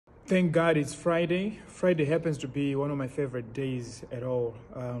Thank God it's Friday. Friday happens to be one of my favorite days at all.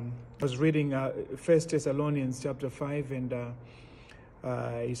 I was reading 1 Thessalonians chapter 5, and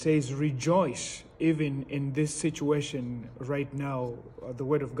it says, rejoice even in this situation right now. The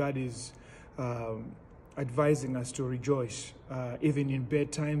word of God is advising us to rejoice, even in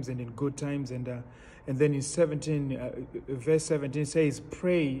bad times and in good times. And then in verse 17 says,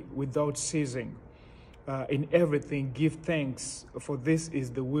 pray without ceasing. In everything, give thanks, for this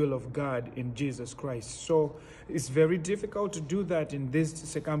is the will of God in Jesus Christ. So it's very difficult to do that in these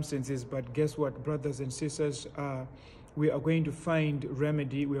circumstances, but guess what, brothers and sisters? We are going to find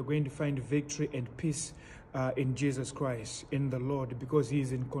remedy, we are going to find victory and peace in Jesus Christ, in the Lord, because He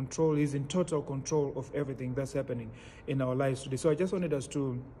is in control, He is in total control of everything that's happening in our lives today. So I just wanted us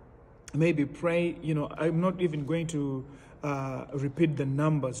to maybe pray. I'm not even going to repeat the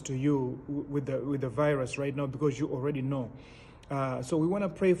numbers to you with the virus right now, because you already know. So we want to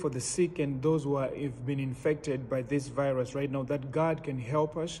pray for the sick and those who have been infected by this virus right now, that God can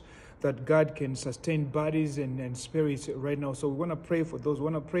help us, that God can sustain bodies and spirits right now. So we want to pray for those. We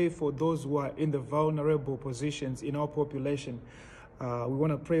want to pray for those who are in the vulnerable positions in our population. We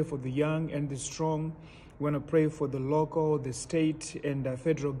want to pray for the young and the strong. We want to pray for the local, the state, and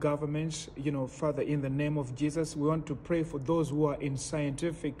federal governments. Father, in the name of Jesus, we want to pray for those who are in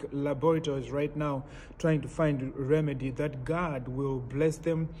scientific laboratories right now trying to find a remedy, that God will bless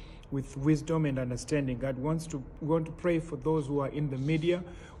them with wisdom and understanding. We want to pray for those who are in the media,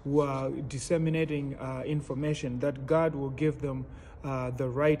 who are disseminating information, that God will give them the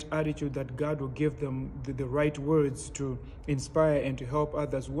right attitude, that God will give them the right words to inspire and to help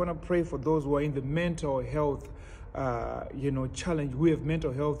others. We want to pray for those who are in the mental health challenge. We have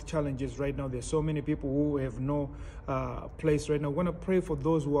mental health challenges right now. There's so many people who have no place right now. We want to pray for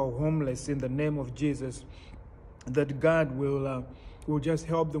those who are homeless in the name of Jesus, that God will just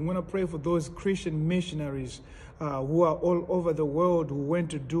help them. We want to pray for those Christian missionaries who are all over the world, who went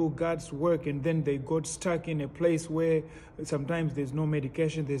to do God's work, and then they got stuck in a place where sometimes there's no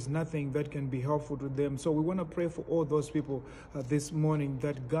medication, there's nothing that can be helpful to them. So we want to pray for all those people this morning,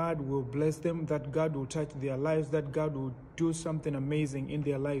 that God will bless them, that God will touch their lives, that God will do something amazing in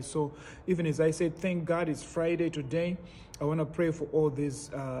their lives. So even as I said, thank God it's Friday today, I want to pray for all these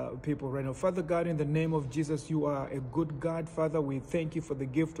people right now. Father God, in the name of Jesus, you are a good God. Father, we thank you for the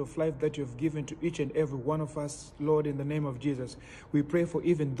gift of life that you have given to each and every one of us, Lord, in the name of Jesus. We pray for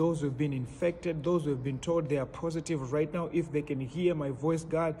even those who have been infected, those who have been told they are positive right now, if they can hear my voice,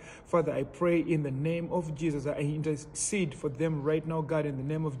 God. Father, I pray in the name of Jesus, I intercede for them right now, God, in the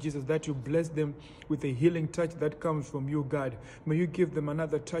name of Jesus, that you bless them with a healing touch that comes from you, God. May you give them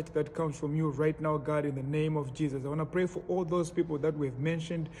another touch that comes from you right now, God, in the name of Jesus. I want to pray for all those people that we've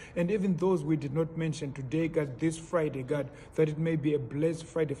mentioned, and even those we did not mention today, God, this Friday, God, that it may be a blessed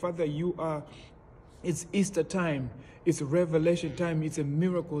Friday. Father, it's Easter time, it's revelation time, it's a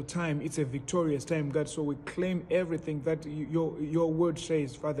miracle time, it's a victorious time, God. So we claim everything that your word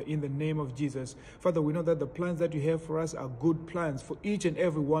says, Father, in the name of Jesus. Father, we know that the plans that you have for us are good plans for each and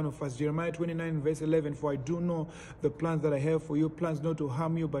every one of us. Jeremiah 29 verse 11, for I do know the plans that I have for you, plans not to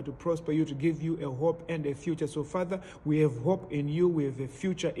harm you, but to prosper you, to give you a hope and a future. So Father, we have hope in you, we have a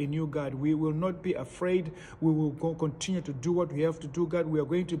future in you, God. We will not be afraid. We will continue to do what we have to do, God. We are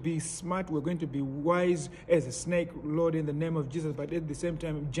going to be smart, we're going to be wise as a snake, Lord, in the name of Jesus, but at the same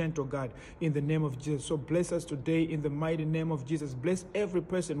time gentle, God, in the name of Jesus. So bless us today in the mighty name of Jesus. Bless every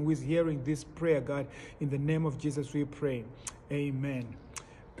person who is hearing this prayer, God, in the name of Jesus we pray. Amen.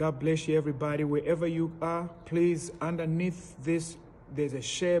 God bless you, everybody. Wherever you are, please, underneath this there's a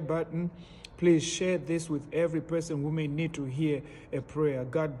share button. Please share this with every person who may need to hear a prayer.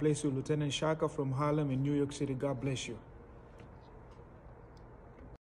 God bless you. Lieutenant Chaka from Harlem in New York City. God bless you.